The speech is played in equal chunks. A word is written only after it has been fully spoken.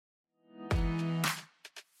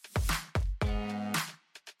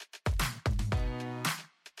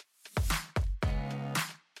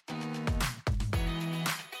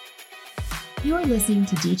You're listening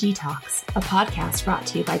to DG Talks, a podcast brought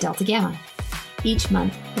to you by Delta Gamma. Each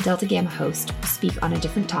month, the Delta Gamma host will speak on a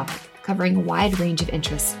different topic, covering a wide range of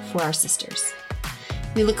interests for our sisters.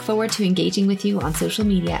 We look forward to engaging with you on social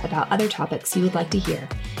media about other topics you would like to hear,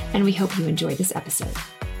 and we hope you enjoy this episode.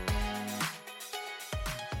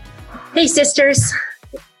 Hey sisters,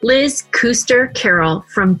 Liz Kuster Carroll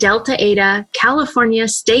from Delta Eta, California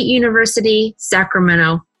State University,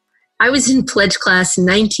 Sacramento. I was in pledge class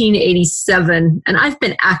 1987, and I've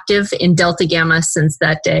been active in Delta Gamma since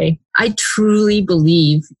that day. I truly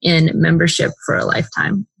believe in membership for a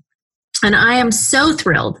lifetime. And I am so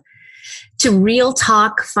thrilled to real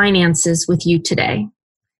talk finances with you today.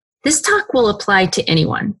 This talk will apply to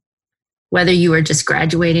anyone, whether you are just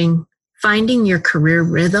graduating, finding your career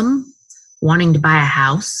rhythm, wanting to buy a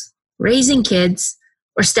house, raising kids,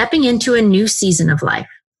 or stepping into a new season of life.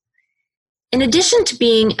 In addition to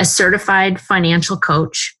being a certified financial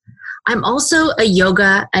coach, I'm also a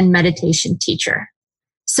yoga and meditation teacher.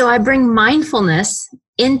 So I bring mindfulness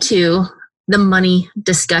into the money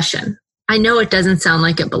discussion. I know it doesn't sound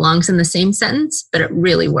like it belongs in the same sentence, but it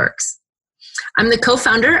really works. I'm the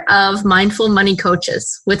co-founder of Mindful Money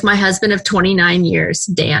Coaches with my husband of 29 years,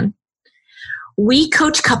 Dan. We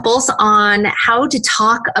coach couples on how to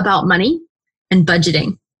talk about money and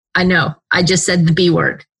budgeting. I know, I just said the B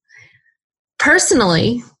word.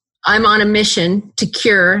 Personally, I'm on a mission to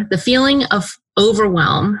cure the feeling of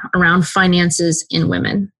overwhelm around finances in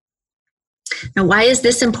women. Now, why is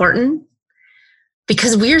this important?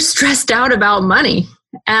 Because we're stressed out about money.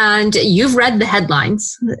 And you've read the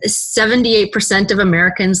headlines. 78% of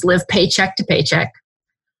Americans live paycheck to paycheck.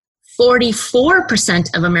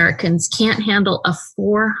 44% of Americans can't handle a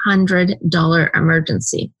 $400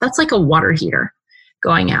 emergency. That's like a water heater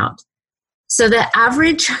going out. So the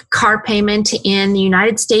average car payment in the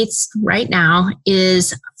United States right now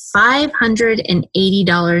is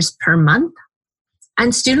 $580 per month,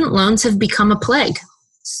 and student loans have become a plague.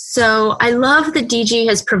 So I love that DG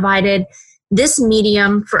has provided this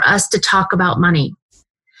medium for us to talk about money.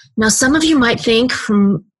 Now, some of you might think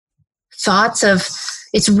from thoughts of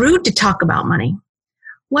it's rude to talk about money.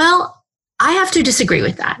 Well, I have to disagree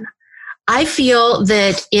with that. I feel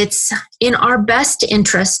that it's in our best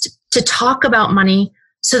interest to talk about money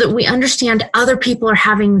so that we understand other people are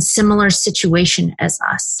having a similar situation as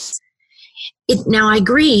us. Now, I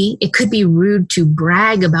agree, it could be rude to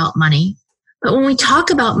brag about money, but when we talk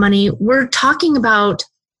about money, we're talking about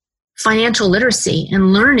financial literacy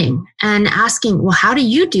and learning and asking, well, how do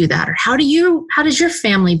you do that? Or how does your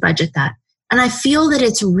family budget that? And I feel that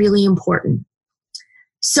it's really important.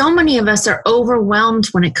 So many of us are overwhelmed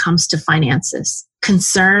when it comes to finances.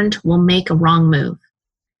 Concerned we'll make a wrong move.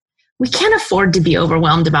 We can't afford to be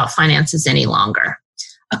overwhelmed about finances any longer.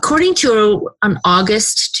 According to an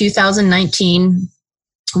August 2019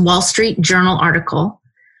 Wall Street Journal article,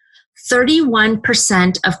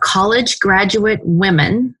 31% of college graduate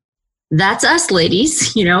women, that's us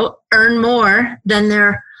ladies, earn more than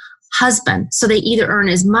their husband. So they either earn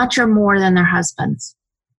as much or more than their husbands.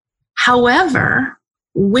 However,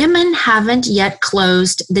 women haven't yet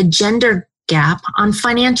closed the gender gap on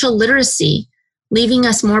financial literacy, leaving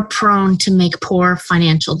us more prone to make poor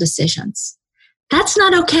financial decisions. That's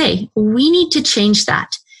not okay. We need to change that.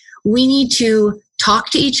 We need to talk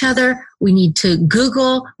to each other. We need to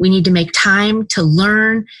Google. We need to make time to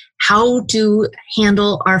learn how to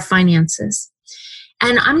handle our finances.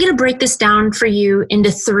 And I'm going to break this down for you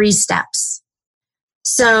into 3 steps.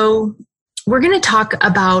 So we're going to talk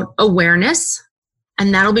about awareness,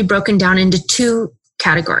 and that'll be broken down into 2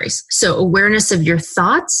 categories. So awareness of your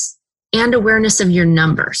thoughts and awareness of your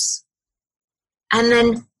numbers. And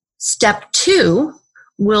then step 2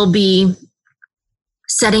 will be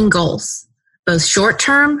setting goals, both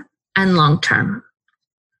short-term and long-term.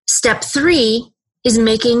 Step 3 is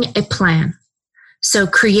making a plan. So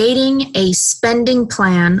creating a spending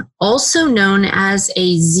plan, also known as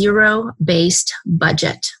a zero-based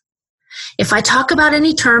budget. If I talk about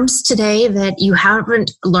any terms today that you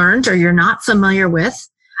haven't learned or you're not familiar with,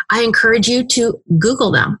 I encourage you to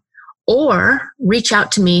Google them or reach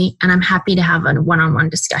out to me, and I'm happy to have a one-on-one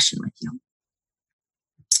discussion with you.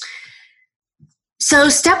 So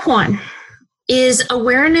step 1 is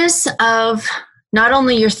awareness of not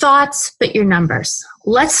only your thoughts, but your numbers.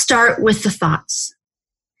 Let's start with the thoughts.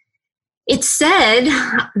 It's said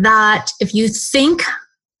that if you think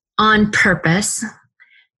on purpose,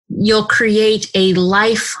 you'll create a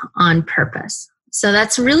life on purpose. So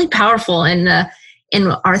that's really powerful, and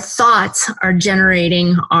our thoughts are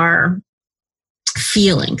generating our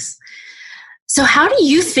feelings. So how do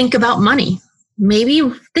you think about money? Maybe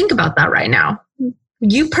think about that right now.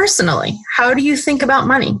 you personally, how do you think about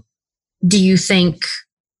money? Do you think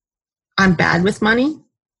I'm bad with money?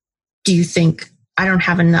 Do you think I don't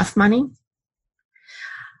have enough money?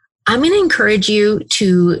 I'm going to encourage you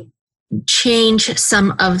to change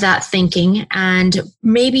some of that thinking and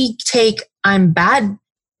maybe take I'm bad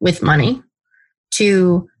with money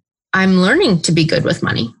to I'm learning to be good with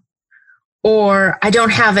money, or I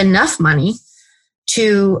don't have enough money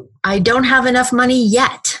to I don't have enough money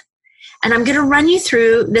yet. And I'm going to run you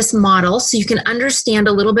through this model so you can understand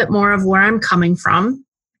a little bit more of where I'm coming from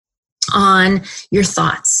on your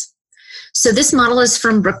thoughts. So this model is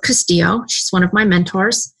from Brooke Castillo. She's one of my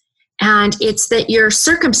mentors. And it's that your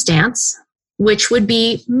circumstance, which would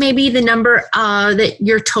be maybe the number that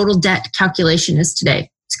your total debt calculation is today,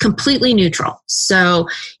 it's completely neutral. So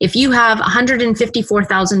if you have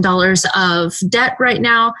 $154,000 of debt right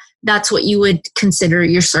now, that's what you would consider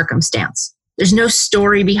your circumstance. There's no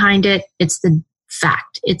story behind it. It's the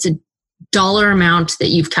fact. It's a dollar amount that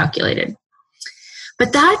you've calculated.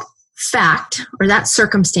 But that fact or that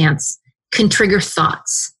circumstance can trigger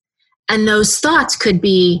thoughts. And those thoughts could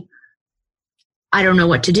be, I don't know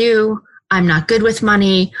what to do. I'm not good with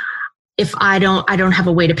money. If I don't have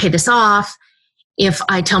a way to pay this off. If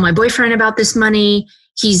I tell my boyfriend about this money,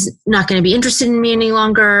 he's not going to be interested in me any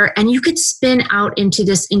longer. And you could spin out into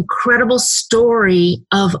this incredible story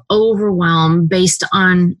of overwhelm based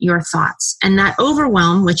on your thoughts. And that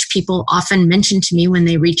overwhelm, which people often mention to me when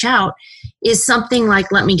they reach out, is something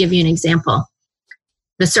like, let me give you an example.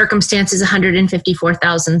 The circumstance is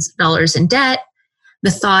 $154,000 in debt.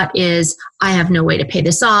 The thought is, I have no way to pay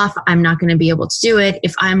this off. I'm not going to be able to do it.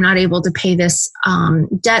 If I'm not able to pay this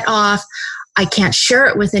debt off, I can't share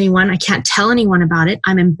it with anyone. I can't tell anyone about it.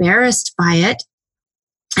 I'm embarrassed by it.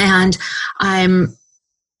 And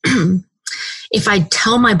if I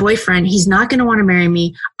tell my boyfriend he's not going to want to marry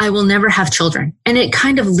me, I will never have children. And it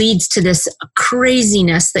kind of leads to this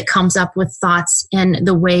craziness that comes up with thoughts and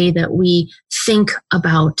the way that we think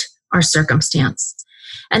about our circumstance.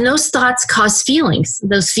 And those thoughts cause feelings.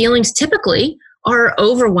 Those feelings typically are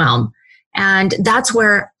overwhelm. And that's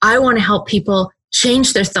where I want to help people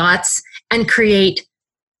change their thoughts and create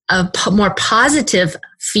a more positive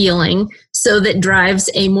feeling so that drives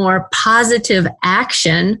a more positive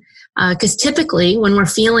action. Because typically when we're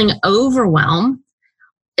feeling overwhelm,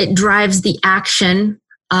 it drives the action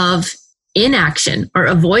of inaction or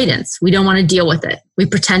avoidance. We don't want to deal with it. We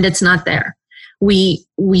pretend it's not there. We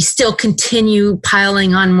still continue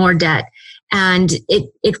piling on more debt, and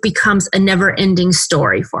it becomes a never-ending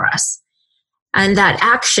story for us. And that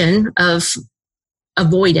action of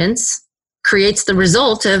avoidance creates the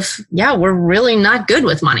result of, we're really not good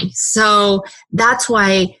with money. So that's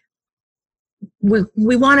why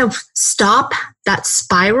we want to stop that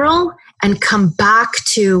spiral and come back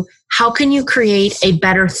to how can you create a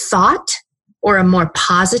better thought or a more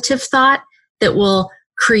positive thought that will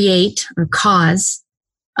create or cause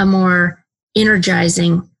a more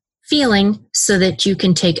energizing feeling so that you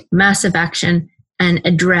can take massive action and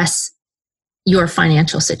address your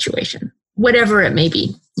financial situation, whatever it may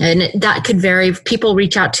be. And that could vary. People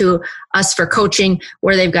reach out to us for coaching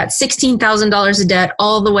where they've got $16,000 of debt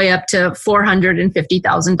all the way up to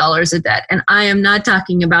 $450,000 of debt. And I am not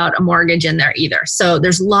talking about a mortgage in there either. So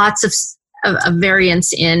there's lots of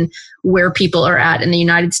variance in where people are at in the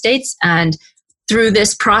United States. And through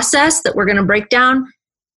this process that we're going to break down,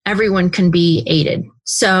 everyone can be aided.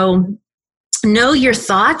 So know your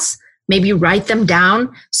thoughts, maybe write them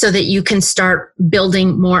down so that you can start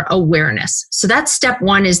building more awareness. So that's step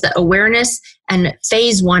one, is the awareness. And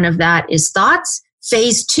phase one of that is thoughts.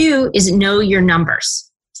 Phase two is know your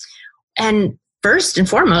numbers. And first and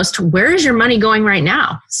foremost, where is your money going right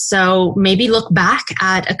now? So maybe look back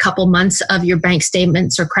at a couple months of your bank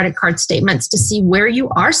statements or credit card statements to see where you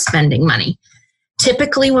are spending money.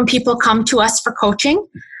 Typically, when people come to us for coaching,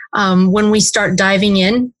 when we start diving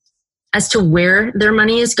in as to where their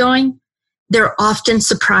money is going, they're often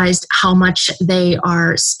surprised how much they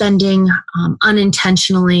are spending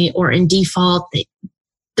unintentionally or in default.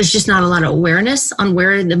 There's just not a lot of awareness on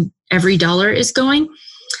where every dollar is going.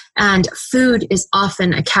 And food is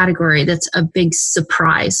often a category that's a big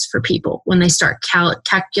surprise for people when they start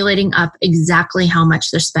calculating up exactly how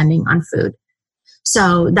much they're spending on food.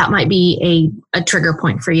 So that might be a trigger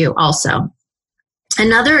point for you also.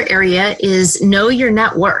 Another area is know your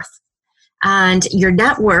net worth. And your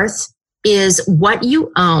net worth is what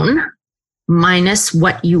you own minus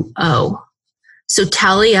what you owe. So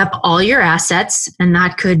tally up all your assets, and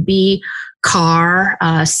that could be car,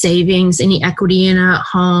 savings, any equity in a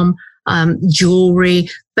home, jewelry,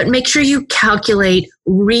 but make sure you calculate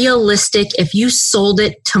realistic, if you sold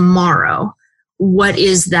it tomorrow, what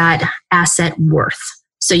is that asset worth?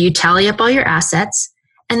 So you tally up all your assets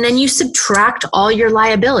and then you subtract all your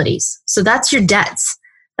liabilities. So that's your debts.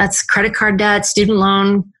 That's credit card debt, student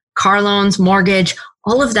loan, car loans, mortgage.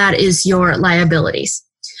 All of that is your liabilities.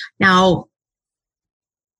 Now,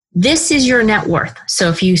 this is your net worth. So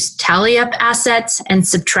if you tally up assets and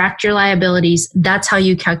subtract your liabilities, that's how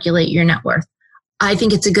you calculate your net worth. I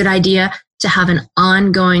think it's a good idea to have an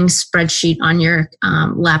ongoing spreadsheet on your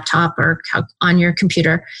laptop or on your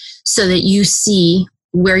computer so that you see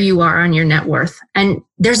where you are on your net worth. And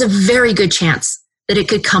there's a very good chance that it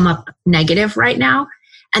could come up negative right now,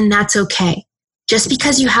 and that's okay. Just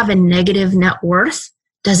because you have a negative net worth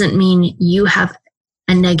doesn't mean you have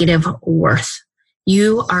a negative worth.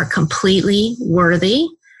 You are completely worthy,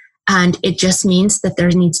 and it just means that there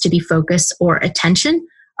needs to be focus or attention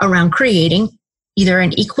around creating either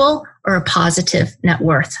an equal or a positive net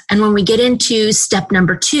worth. And when we get into step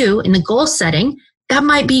number 2 in the goal setting, that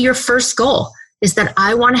might be your first goal, is that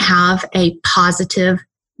I want to have a positive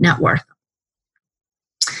net worth.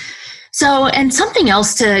 So, and something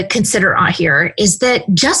else to consider out here is that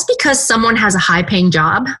just because someone has a high-paying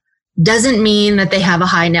job doesn't mean that they have a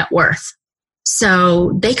high net worth.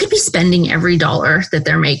 So they could be spending every dollar that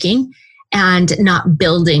they're making and not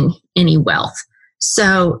building any wealth.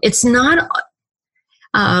 So it's not,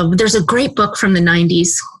 there's a great book from the 90s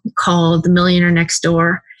called The Millionaire Next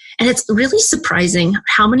Door. And it's really surprising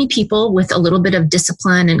how many people with a little bit of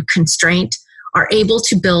discipline and constraint are able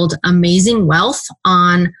to build amazing wealth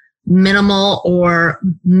on minimal or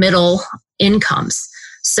middle incomes.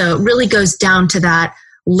 So it really goes down to that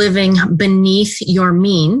living beneath your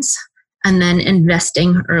means and then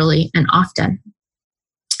investing early and often.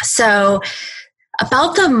 So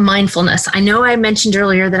about the mindfulness, I know I mentioned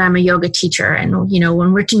earlier that I'm a yoga teacher, and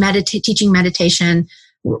when we're teaching meditation,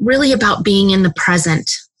 really about being in the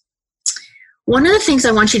present. One of the things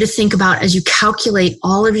I want you to think about as you calculate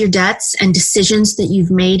all of your debts and decisions that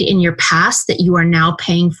you've made in your past that you are now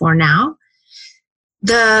paying for now,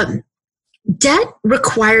 the debt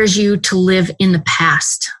requires you to live in the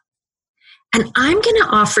past. And I'm going to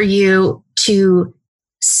offer you to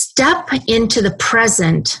step into the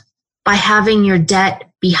present by having your debt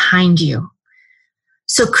behind you.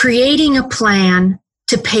 So creating a plan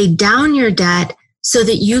to pay down your debt so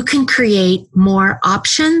that you can create more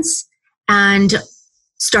options and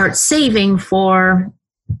start saving for,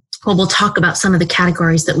 well, we'll talk about some of the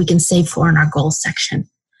categories that we can save for in our goals section.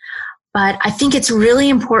 But I think it's really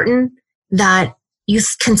important that you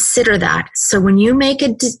consider that. So when you make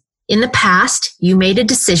in the past, you made a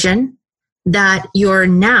decision that your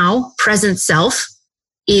now present self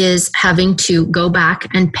is having to go back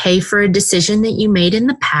and pay for a decision that you made in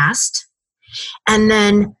the past. And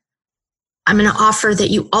then I'm going to offer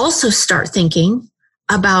that you also start thinking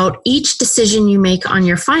about each decision you make on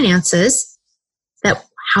your finances, that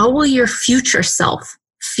how will your future self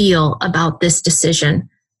feel about this decision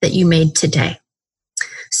that you made today?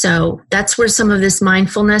 So that's where some of this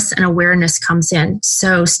mindfulness and awareness comes in.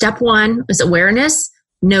 So step 1 is awareness.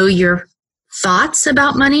 Know your thoughts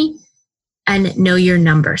about money and know your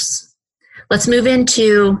numbers. Let's move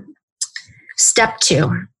into step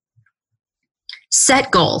 2.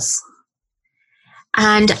 Set goals.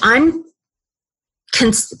 And I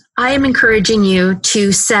am encouraging you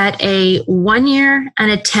to set a 1-year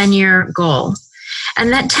and a 10-year goal.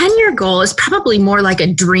 And that 10-year goal is probably more like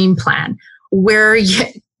a dream plan where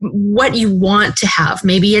what you want to have.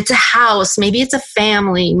 Maybe it's a house, maybe it's a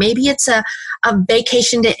family, maybe it's a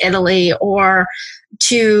vacation to Italy, or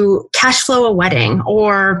to cash flow a wedding,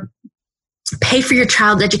 or pay for your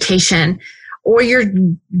child's education or your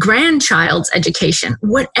grandchild's education.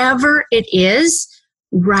 Whatever it is,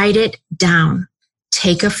 write it down.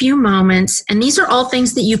 Take a few moments. And these are all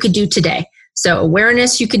things that you could do today. So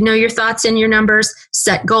awareness, you could know your thoughts and your numbers.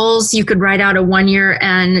 Set goals, you could write out a 1-year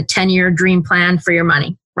and 10-year dream plan for your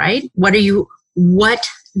money, right? What do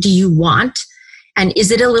you want? And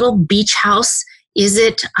is it a little beach house? Is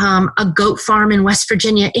it a goat farm in West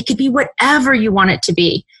Virginia? It could be whatever you want it to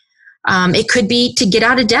be. It could be to get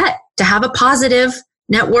out of debt, to have a positive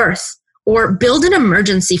net worth, or build an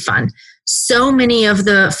emergency fund. So many of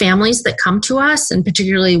the families that come to us, and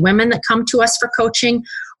particularly women that come to us for coaching,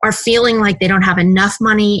 are feeling like they don't have enough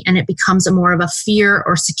money, and it becomes more of a fear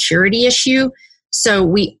or security issue. So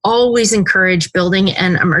we always encourage building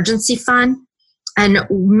an emergency fund. And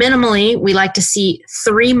minimally, we like to see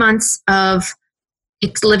 3 months of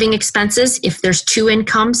living expenses if there's 2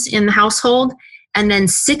 incomes in the household, and then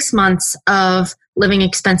 6 months of living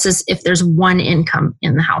expenses if there's 1 income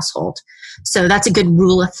in the household. So that's a good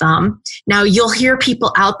rule of thumb. Now, you'll hear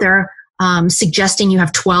people out there suggesting you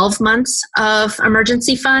have 12 months of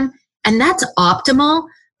emergency fund. And that's optimal,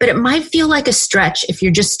 but it might feel like a stretch if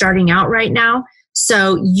you're just starting out right now.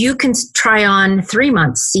 So you can try on 3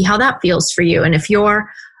 months, see how that feels for you. And if your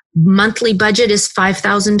monthly budget is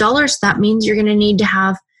 $5,000, that means you're going to need to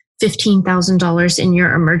have $15,000 in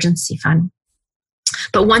your emergency fund.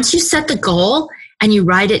 But once you set the goal and you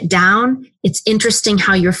write it down, it's interesting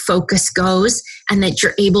how your focus goes and that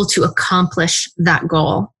you're able to accomplish that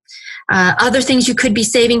goal. Other things you could be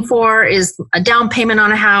saving for is a down payment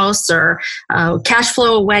on a house or cash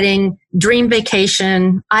flow a wedding, dream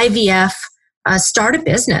vacation, IVF, start a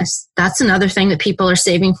business. That's another thing that people are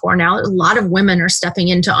saving for now. A lot of women are stepping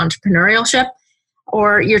into entrepreneurship,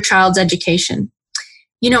 or your child's education.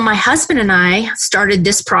 You know, my husband and I started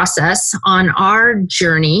this process on our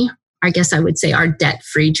journey, I guess I would say our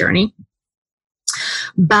debt-free journey,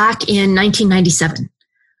 back in 1997.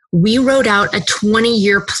 We wrote out a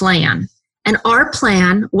 20-year plan. And our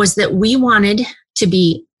plan was that we wanted to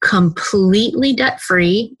be completely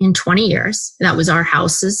debt-free in 20 years. That was our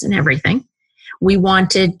houses and everything. We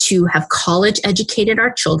wanted to have college educated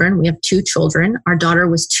our children. We have 2 children. Our daughter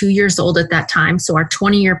was 2 years old at that time. So our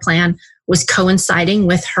 20-year plan was coinciding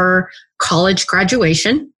with her college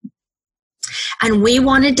graduation. And we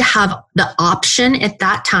wanted to have the option at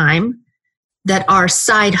that time that our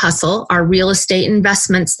side hustle, our real estate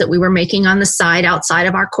investments that we were making on the side outside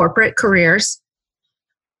of our corporate careers,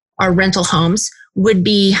 our rental homes, would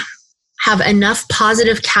have enough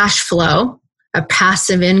positive cash flow, a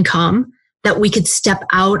passive income, that we could step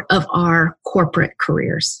out of our corporate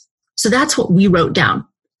careers. So that's what we wrote down.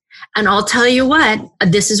 And I'll tell you what,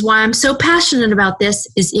 this is why I'm so passionate about this,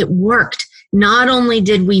 is it worked. Not only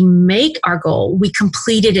did we make our goal, we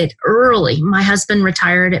completed it early. My husband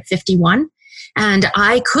retired at 51, and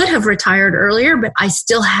I could have retired earlier, but I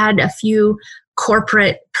still had a few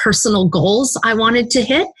corporate personal goals I wanted to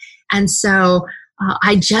hit. And so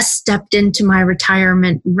I just stepped into my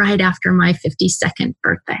retirement right after my 52nd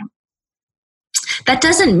birthday. That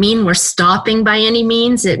doesn't mean we're stopping by any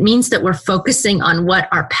means. It means that we're focusing on what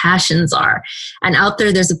our passions are. And out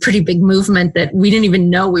there's a pretty big movement that we didn't even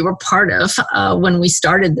know we were part of when we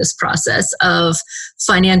started this process of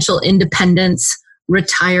financial independence,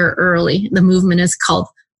 retire early. The movement is called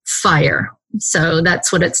FIRE. So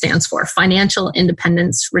that's what it stands for, Financial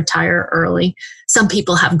Independence, Retire Early. Some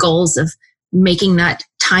people have goals of making that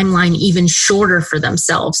timeline even shorter for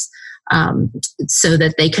themselves, so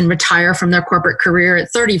that they can retire from their corporate career at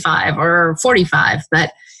 35 or 45.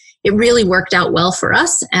 But it really worked out well for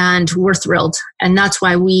us, and we're thrilled. And that's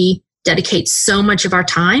why we dedicate so much of our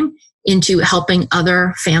time into helping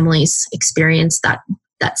other families experience that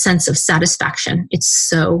sense of satisfaction. It's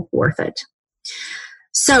so worth it.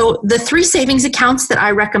 So the 3 savings accounts that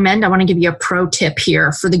I recommend, I want to give you a pro tip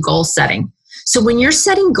here for the goal setting. So when you're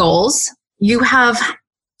setting goals, you have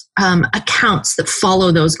accounts that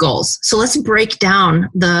follow those goals. So let's break down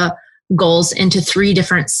the goals into 3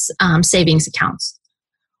 different savings accounts.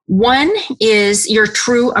 One is your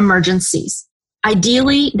true emergencies.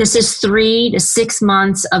 Ideally, this is 3 to 6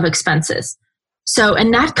 months of expenses. So,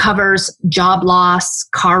 and that covers job loss,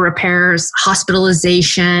 car repairs,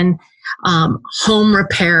 hospitalization, home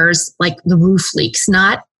repairs, like the roof leaks.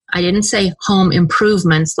 I didn't say home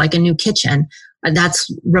improvements like a new kitchen.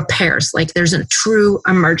 That's repairs, like there's a true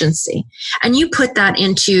emergency. And you put that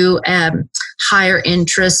into higher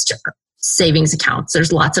interest savings accounts.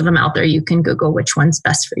 There's lots of them out there. You can Google which one's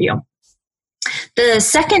best for you. The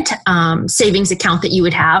second savings account that you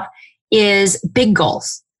would have is big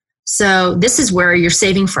goals. So this is where you're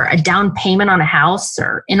saving for a down payment on a house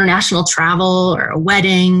or international travel or a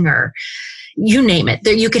wedding or you name it.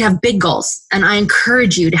 You could have big goals. And I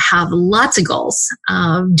encourage you to have lots of goals.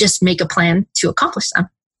 Just make a plan to accomplish them.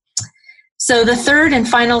 So the third and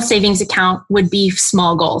final savings account would be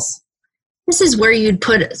small goals. This is where you'd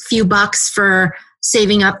put a few bucks for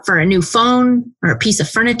saving up for a new phone or a piece of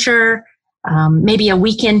furniture, maybe a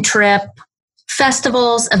weekend trip,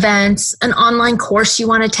 festivals, events, an online course you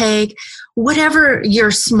want to take, whatever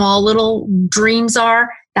your small little dreams are,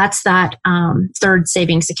 that's that third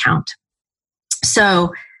savings account.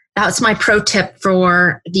 So that's my pro tip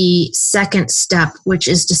for the second step, which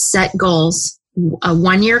is to set goals,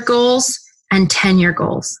 1-year goals and 10-year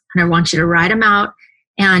goals. And I want you to write them out.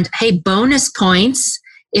 And hey, bonus points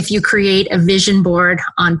if you create a vision board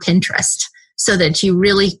on Pinterest so that you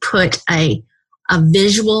really put a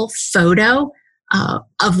visual photo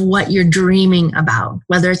of what you're dreaming about,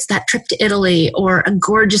 whether it's that trip to Italy or a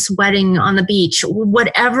gorgeous wedding on the beach,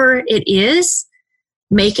 whatever it is.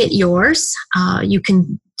 Make it yours. You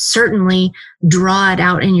can certainly draw it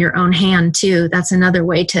out in your own hand too. That's another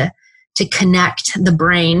way to to connect the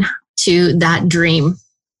brain to that dream.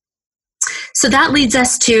 So that leads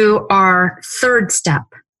us to our third step,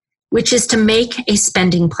 which is to make a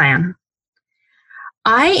spending plan.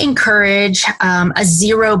 I encourage a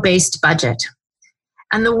zero-based budget.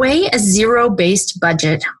 And the way a zero-based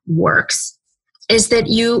budget works is that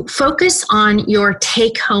you focus on your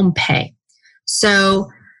take-home pay.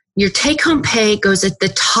 So your take-home pay goes at the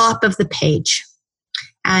top of the page.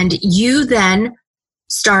 And you then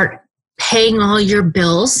start paying all your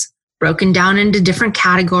bills, broken down into different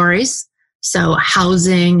categories. So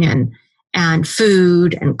housing and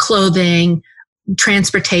food and clothing,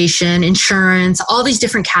 transportation, insurance, all these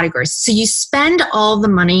different categories. So you spend all the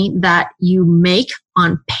money that you make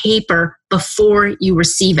on paper before you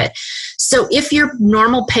receive it. So if your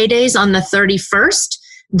normal payday is on the 31st,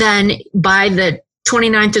 then by the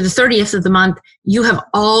 29th or the 30th of the month, you have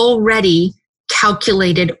already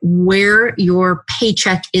calculated where your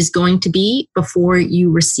paycheck is going to be before you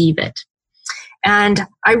receive it. And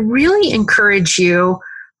I really encourage you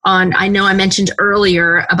I know I mentioned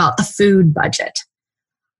earlier about the food budget.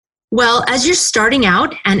 Well, as you're starting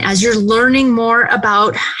out and as you're learning more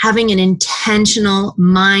about having an intentional,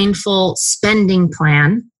 mindful spending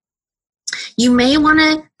plan, you may want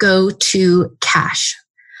to go to cash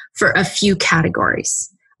for a few categories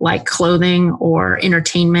like clothing or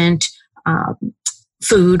entertainment,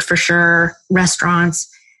 food for sure, restaurants.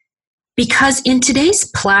 Because in today's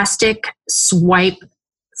plastic swipe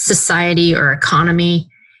society or economy,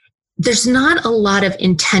 there's not a lot of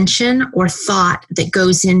intention or thought that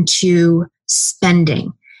goes into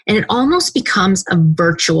spending. And it almost becomes a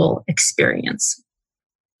virtual experience.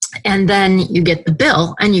 And then you get the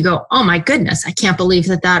bill and you go, oh my goodness, I can't believe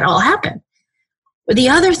that all happened. But the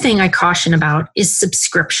other thing I caution about is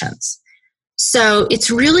subscriptions. So it's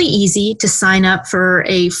really easy to sign up for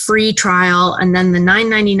a free trial and then the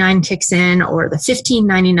 $9.99 kicks in, or the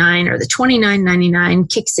 $15.99 or the $29.99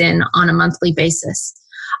 kicks in on a monthly basis.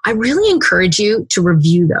 I really encourage you to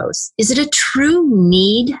review those. Is it a true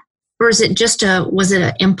need, or is it just was it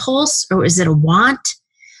an impulse, or is it a want?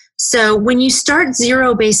 So when you start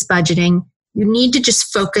zero-based budgeting, you need to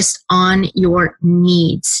just focus on your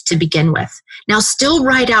needs to begin with. Now, still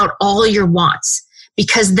write out all your wants,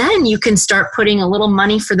 because then you can start putting a little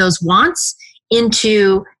money for those wants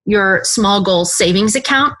into your small goals savings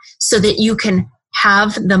account so that you can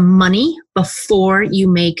have the money before you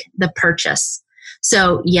make the purchase.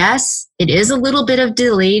 So yes, it is a little bit of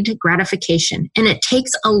delayed gratification, and it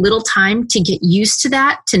takes a little time to get used to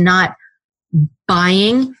that, to not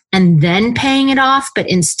buying and then paying it off, but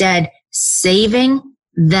instead saving,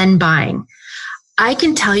 then buying. I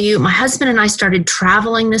can tell you, my husband and I started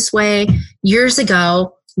traveling this way years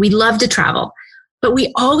ago. We love to travel, but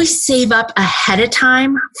we always save up ahead of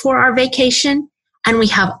time for our vacation, and we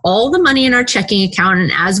have all the money in our checking account.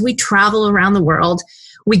 And as we travel around the world,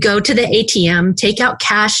 we go to the ATM, take out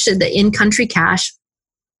cash, the in-country cash,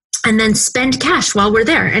 and then spend cash while we're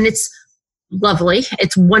there. And it's lovely.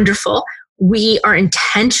 It's wonderful. We are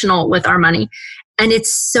intentional with our money. And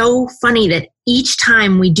it's so funny that each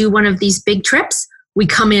time we do one of these big trips, we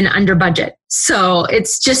come in under budget. So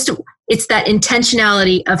it's that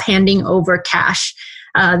intentionality of handing over cash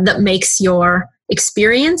that makes your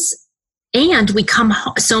experience. And we come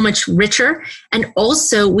so much richer. And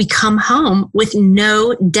also we come home with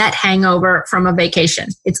no debt hangover from a vacation.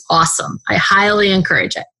 It's awesome. I highly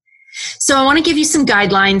encourage it. So I want to give you some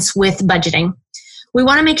guidelines with budgeting. We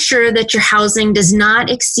want to make sure that your housing does not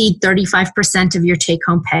exceed 35% of your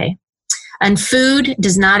take-home pay. And food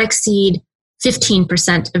does not exceed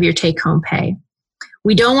 15% of your take-home pay.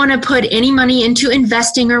 We don't want to put any money into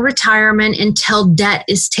investing or retirement until debt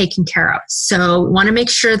is taken care of. So we want to make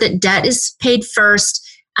sure that debt is paid first,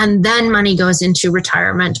 and then money goes into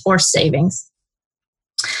retirement or savings.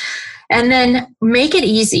 And then make it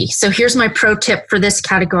easy. So here's my pro tip for this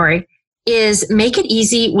category is make it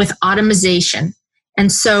easy with automation.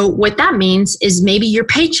 And so what that means is maybe your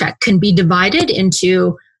paycheck can be divided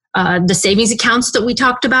into the savings accounts that we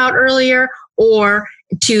talked about earlier, or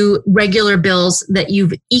to regular bills that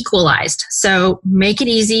you've equalized. So make it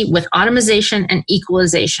easy with automation and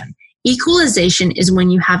equalization. Equalization is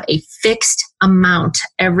when you have a fixed amount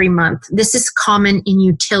every month. This is common in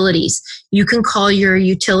utilities. You can call your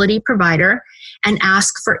utility provider and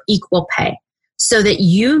ask for equal pay so that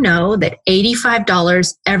you know that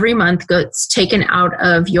 $85 every month gets taken out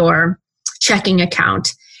of your checking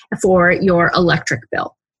account for your electric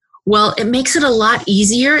bill. Well, it makes it a lot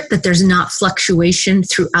easier that there's not fluctuation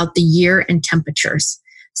throughout the year in temperatures.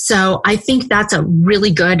 So I think that's a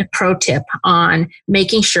really good pro tip on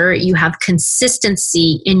making sure you have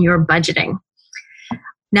consistency in your budgeting.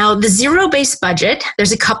 Now, the zero-based budget,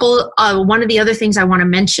 there's a couple, one of the other things I want to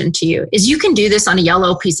mention to you is you can do this on a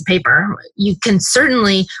yellow piece of paper. You can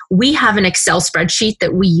certainly, we have an Excel spreadsheet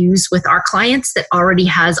that we use with our clients that already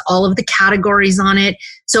has all of the categories on it.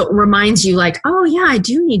 So it reminds you like, oh yeah, I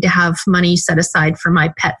do need to have money set aside for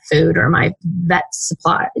my pet food or my vet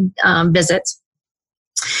supply visits.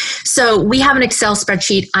 So we have an Excel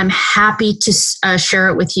spreadsheet. I'm happy to share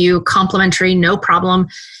it with you, complimentary, no problem.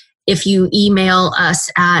 If you email us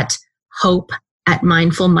at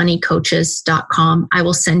hope@mindfulmoneycoaches.com, I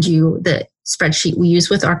will send you the spreadsheet we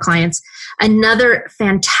use with our clients. Another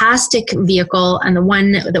fantastic vehicle, and the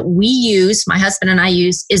one that we use, my husband and I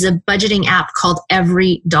use, is a budgeting app called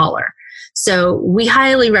Every Dollar. So we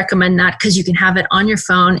highly recommend that because you can have it on your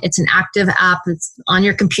phone. It's an active app. It's on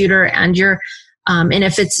your computer and and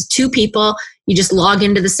if it's two people, you just log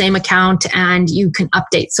into the same account and you can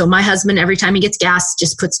update. So my husband, every time he gets gas,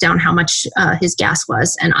 just puts down how much his gas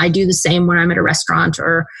was. And I do the same when I'm at a restaurant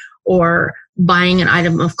or buying an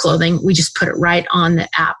item of clothing. We just put it right on the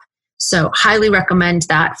app. So highly recommend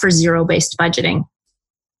that for zero-based budgeting.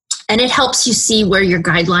 And it helps you see where your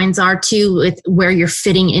guidelines are too, with where you're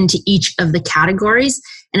fitting into each of the categories.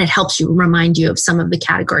 And it helps you remind you of some of the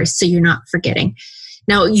categories so you're not forgetting.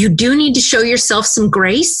 Now, you do need to show yourself some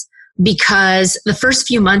grace because the first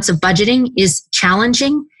few months of budgeting is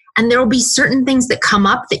challenging and there will be certain things that come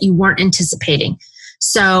up that you weren't anticipating.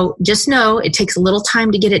 So just know it takes a little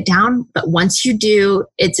time to get it down, but once you do,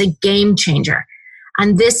 it's a game changer.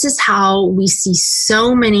 And this is how we see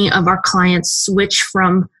so many of our clients switch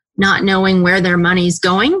from not knowing where their money's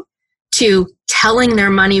going to telling their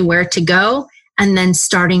money where to go and then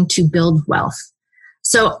starting to build wealth.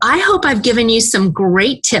 So I hope I've given you some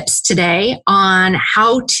great tips today on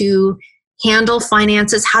how to handle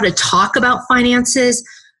finances, how to talk about finances.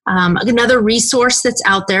 Another resource that's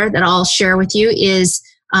out there that I'll share with you is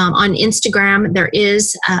on Instagram, there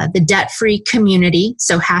is the Debt-Free Community.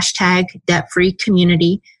 So hashtag Debt-Free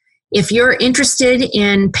Community. If you're interested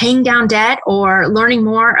in paying down debt or learning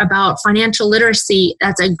more about financial literacy,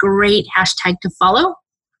 that's a great hashtag to follow.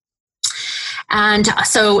 And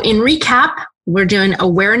so in recap, we're doing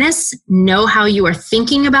awareness, know how you are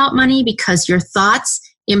thinking about money because your thoughts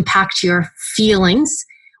impact your feelings,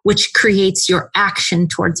 which creates your action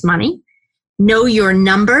towards money. Know your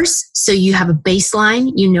numbers so you have a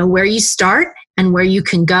baseline, you know where you start and where you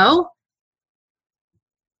can go.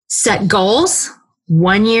 Set goals,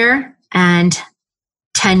 1 year and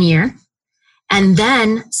 10 year, and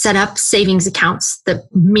then set up savings accounts that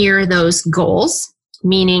mirror those goals,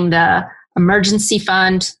 meaning the emergency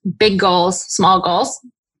fund, big goals, small goals,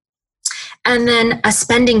 and then a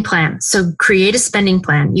spending plan. So create a spending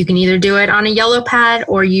plan. You can either do it on a yellow pad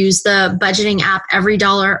or use the budgeting app Every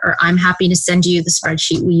Dollar, or I'm happy to send you the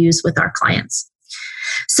spreadsheet we use with our clients.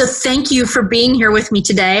 So thank you for being here with me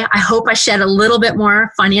today. I hope I shed a little bit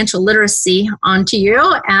more financial literacy onto you,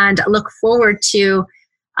 and I look forward to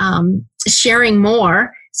sharing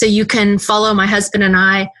more. So you can follow my husband and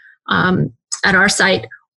I at our site,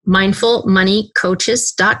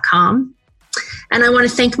 mindfulmoneycoaches.com. And I want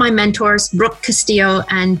to thank my mentors, Brooke Castillo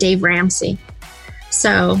and Dave Ramsey.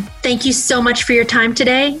 So thank you so much for your time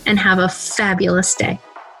today and have a fabulous day.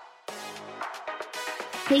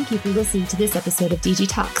 Thank you for listening to this episode of DG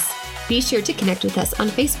Talks. Be sure to connect with us on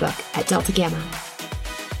Facebook at Delta Gamma.